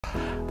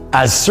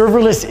As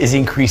serverless is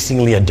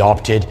increasingly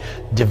adopted,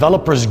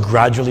 developers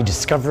gradually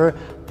discover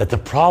that the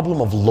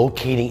problem of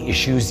locating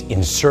issues in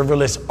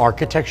serverless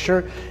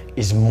architecture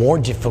is more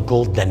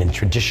difficult than in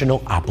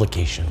traditional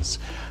applications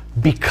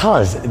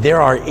because they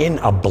are in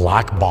a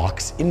black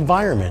box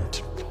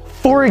environment.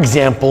 For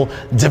example,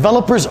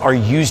 developers are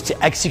used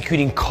to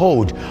executing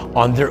code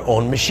on their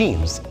own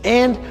machines,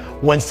 and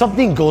when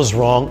something goes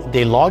wrong,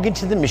 they log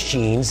into the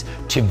machines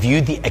to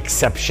view the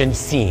exception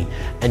scene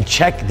and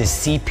check the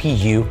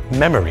CPU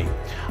memory,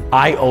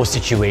 I/O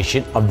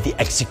situation of the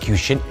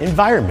execution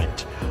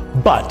environment.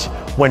 But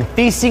when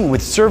facing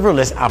with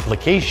serverless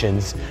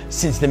applications,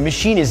 since the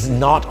machine is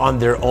not on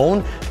their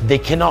own, they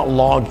cannot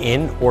log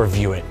in or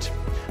view it.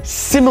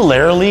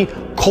 Similarly,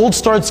 cold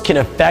starts can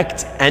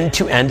affect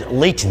end-to-end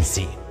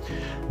latency.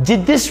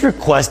 Did this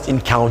request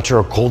encounter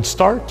a cold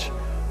start?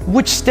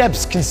 Which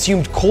steps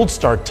consumed cold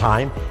start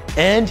time,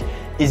 and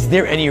is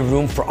there any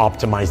room for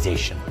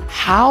optimization?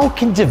 How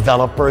can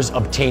developers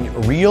obtain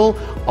real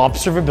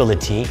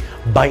observability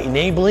by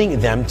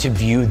enabling them to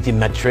view the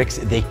metrics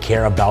they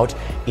care about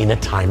in a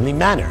timely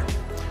manner?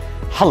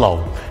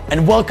 Hello,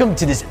 and welcome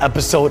to this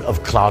episode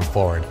of Cloud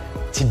Forward.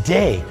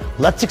 Today,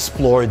 let's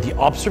explore the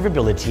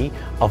observability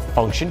of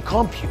function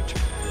compute.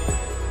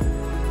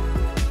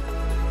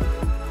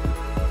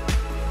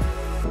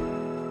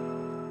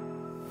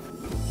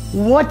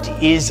 What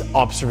is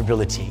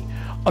observability?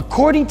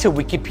 According to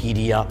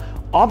Wikipedia,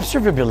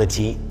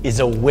 observability is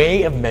a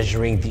way of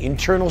measuring the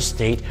internal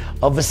state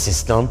of a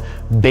system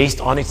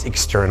based on its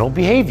external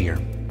behavior.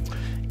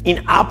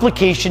 In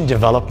application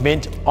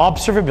development,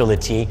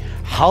 observability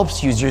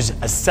helps users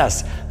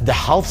assess the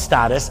health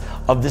status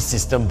of the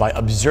system by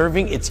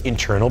observing its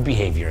internal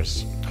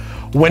behaviors.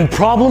 When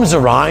problems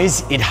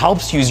arise, it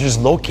helps users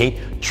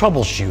locate,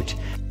 troubleshoot,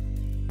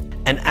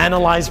 and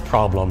analyze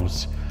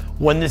problems.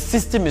 When the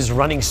system is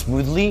running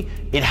smoothly,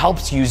 it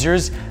helps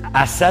users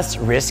assess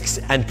risks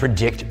and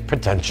predict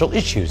potential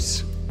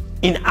issues.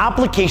 In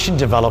application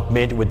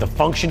development with the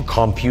function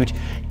compute,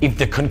 if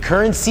the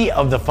concurrency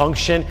of the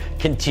function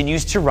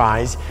continues to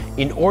rise,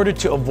 in order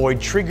to avoid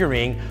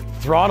triggering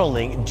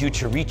throttling due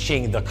to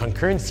reaching the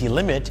concurrency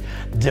limit,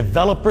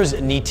 developers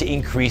need to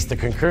increase the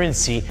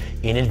concurrency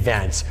in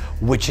advance,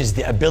 which is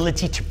the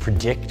ability to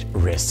predict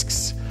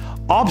risks.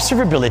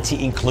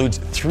 Observability includes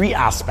three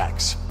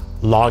aspects: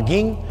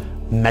 logging,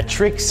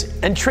 metrics,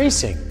 and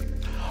tracing.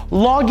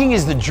 Logging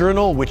is the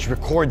journal which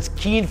records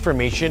key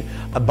information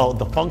about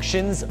the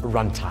function's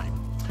runtime.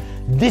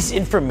 This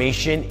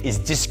information is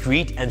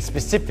discrete and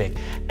specific,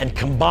 and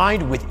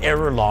combined with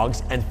error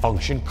logs and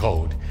function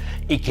code,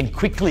 it can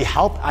quickly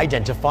help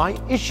identify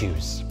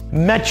issues.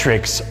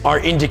 Metrics are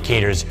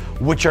indicators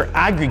which are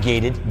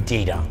aggregated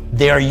data.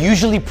 They are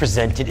usually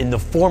presented in the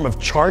form of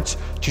charts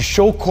to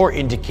show core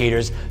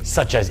indicators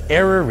such as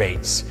error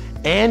rates,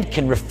 and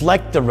can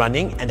reflect the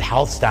running and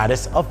health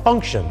status of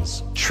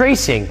functions.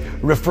 Tracing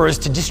refers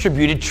to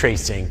distributed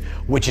tracing,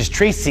 which is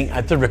tracing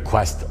at the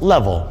request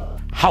level.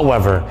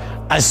 However,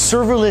 as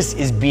serverless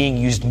is being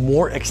used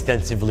more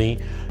extensively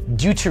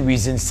due to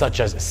reasons such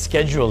as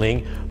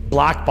scheduling,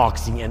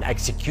 blackboxing, and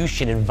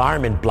execution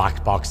environment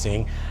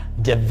blackboxing,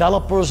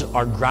 developers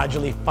are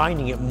gradually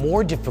finding it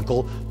more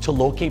difficult to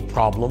locate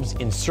problems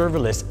in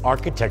serverless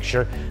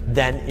architecture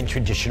than in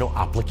traditional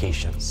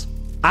applications.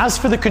 As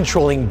for the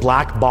controlling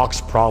black box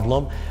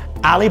problem,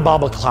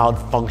 Alibaba Cloud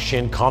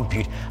Function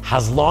Compute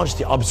has launched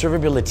the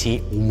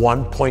Observability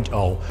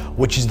 1.0,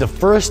 which is the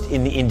first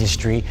in the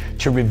industry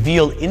to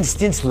reveal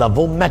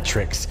instance-level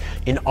metrics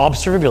in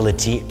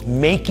observability,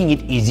 making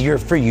it easier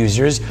for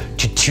users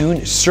to tune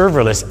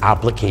serverless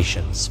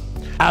applications.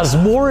 As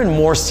more and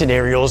more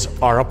scenarios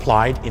are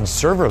applied in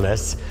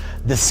serverless,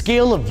 the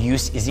scale of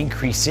use is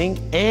increasing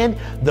and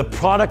the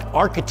product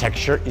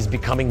architecture is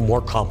becoming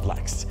more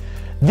complex.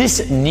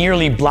 This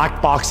nearly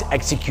black box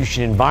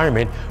execution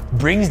environment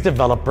brings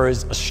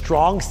developers a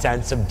strong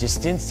sense of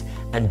distance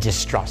and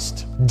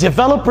distrust.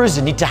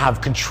 Developers need to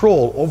have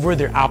control over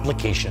their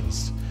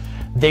applications.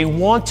 They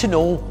want to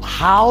know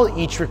how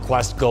each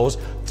request goes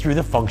through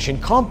the function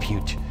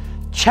compute.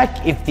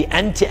 Check if the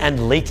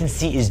end-to-end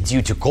latency is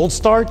due to cold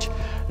start,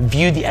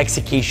 view the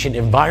execution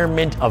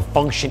environment of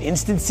function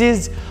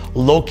instances,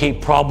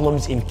 locate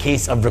problems in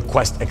case of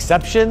request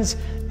exceptions,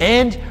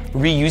 and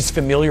reuse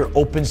familiar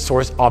open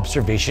source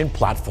observation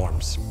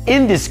platforms.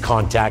 In this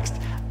context,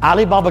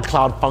 Alibaba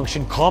Cloud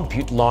Function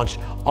Compute launched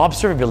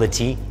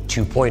Observability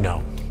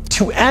 2.0.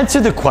 To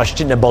answer the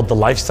question about the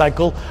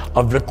lifecycle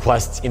of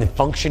requests in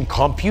function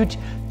compute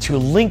to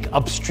link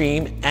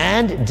upstream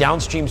and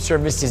downstream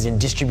services in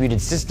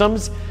distributed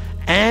systems,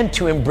 and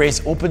to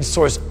embrace open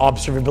source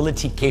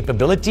observability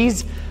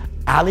capabilities,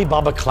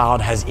 Alibaba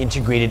Cloud has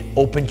integrated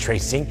open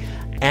tracing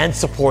and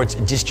supports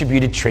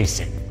distributed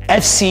tracing.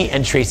 FC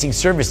and tracing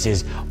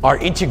services are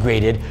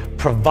integrated,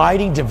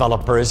 providing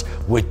developers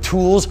with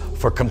tools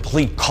for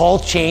complete call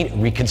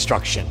chain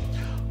reconstruction,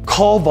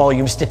 call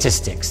volume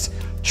statistics,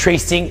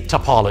 tracing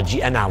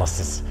topology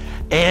analysis,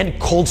 and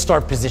cold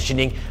start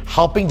positioning,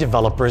 helping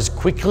developers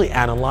quickly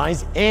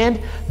analyze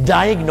and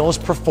diagnose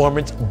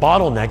performance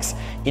bottlenecks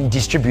in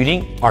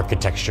distributing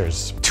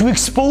architectures. To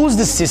expose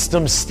the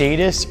system's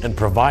status and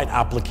provide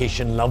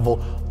application level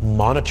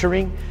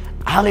monitoring,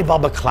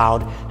 Alibaba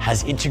Cloud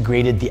has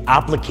integrated the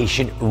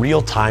Application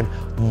Real-Time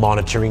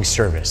Monitoring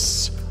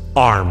Service,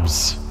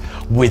 ARMS.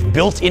 With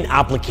built-in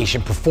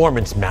application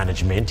performance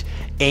management,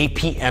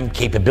 APM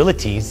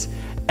capabilities,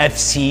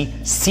 FC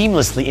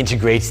seamlessly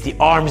integrates the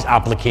ARMS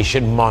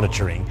application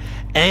monitoring,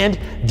 and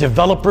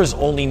developers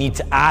only need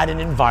to add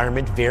an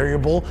environment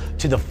variable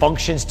to the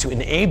functions to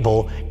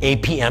enable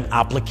APM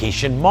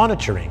application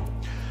monitoring.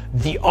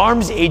 The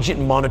ARMS agent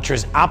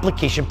monitors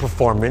application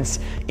performance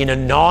in a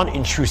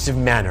non-intrusive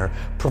manner,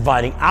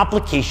 providing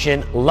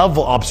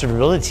application-level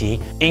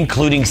observability,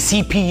 including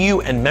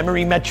CPU and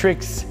memory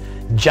metrics,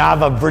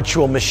 Java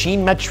virtual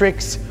machine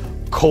metrics,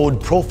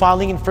 code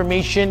profiling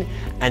information,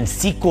 and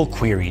SQL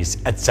queries,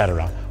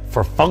 etc.,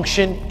 for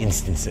function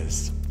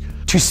instances.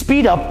 To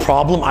speed up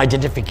problem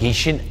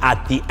identification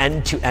at the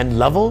end-to-end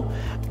level,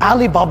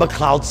 Alibaba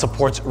Cloud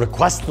supports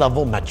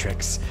request-level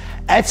metrics,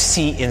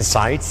 FC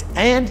Insights,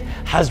 and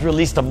has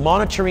released a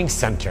monitoring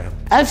center.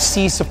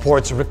 FC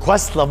supports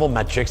request-level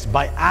metrics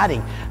by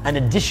adding an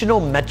additional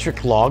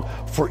metric log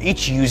for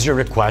each user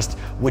request,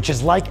 which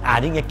is like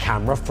adding a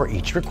camera for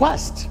each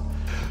request.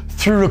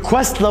 Through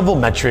request-level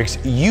metrics,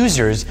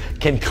 users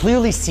can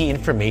clearly see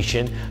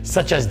information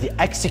such as the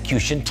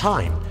execution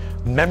time,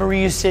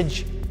 memory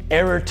usage,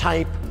 error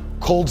type,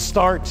 cold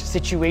start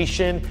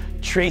situation,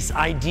 trace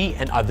ID,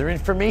 and other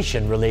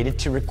information related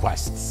to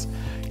requests.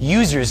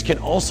 Users can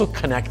also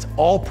connect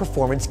all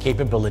performance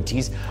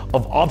capabilities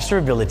of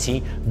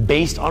observability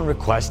based on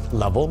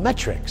request-level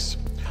metrics.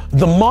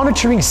 The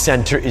Monitoring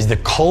Center is the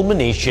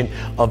culmination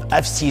of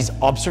FC's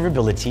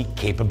observability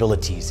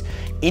capabilities,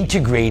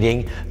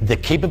 integrating the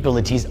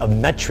capabilities of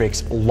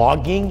metrics,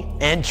 logging,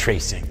 and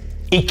tracing.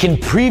 It can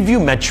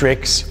preview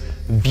metrics,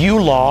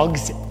 view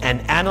logs, and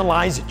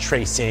analyze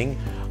tracing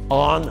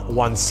on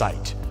one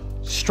site,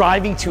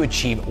 striving to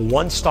achieve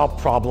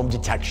one-stop problem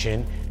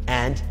detection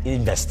and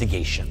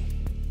investigation.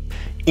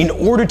 In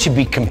order to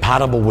be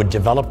compatible with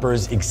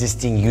developers'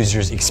 existing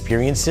users'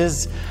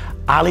 experiences,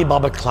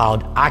 Alibaba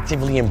Cloud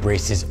actively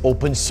embraces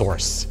open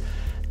source,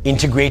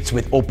 integrates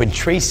with open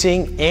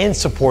tracing, and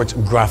supports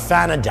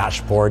Grafana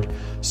dashboard,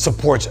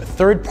 supports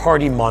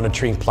third-party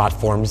monitoring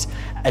platforms,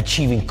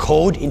 achieving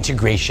code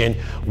integration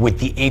with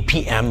the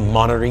APM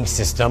monitoring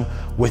system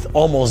with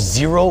almost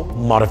zero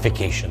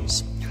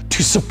modifications.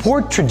 To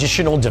support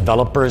traditional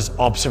developers'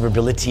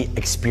 observability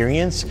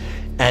experience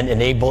and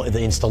enable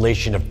the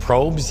installation of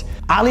probes,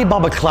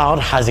 Alibaba Cloud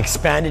has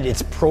expanded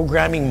its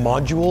programming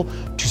module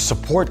to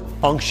support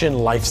function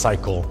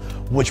lifecycle,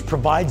 which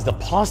provides the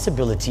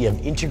possibility of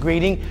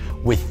integrating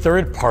with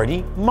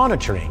third-party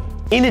monitoring.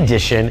 In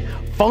addition,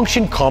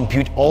 Function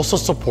Compute also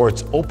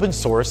supports open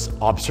source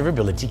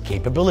observability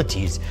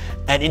capabilities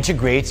and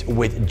integrates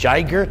with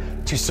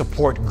Jiger to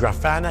support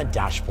Grafana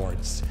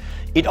dashboards.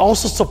 It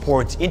also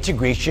supports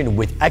integration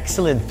with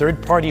excellent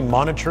third-party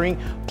monitoring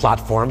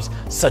platforms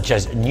such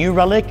as New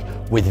Relic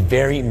with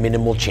very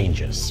minimal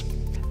changes.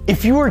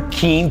 If you are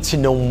keen to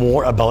know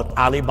more about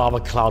Alibaba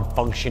Cloud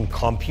Function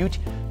Compute,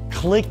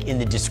 click in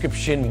the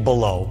description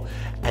below,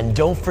 and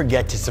don't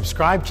forget to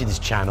subscribe to this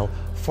channel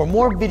for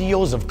more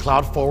videos of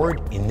Cloud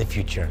Forward in the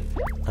future.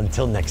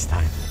 Until next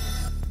time.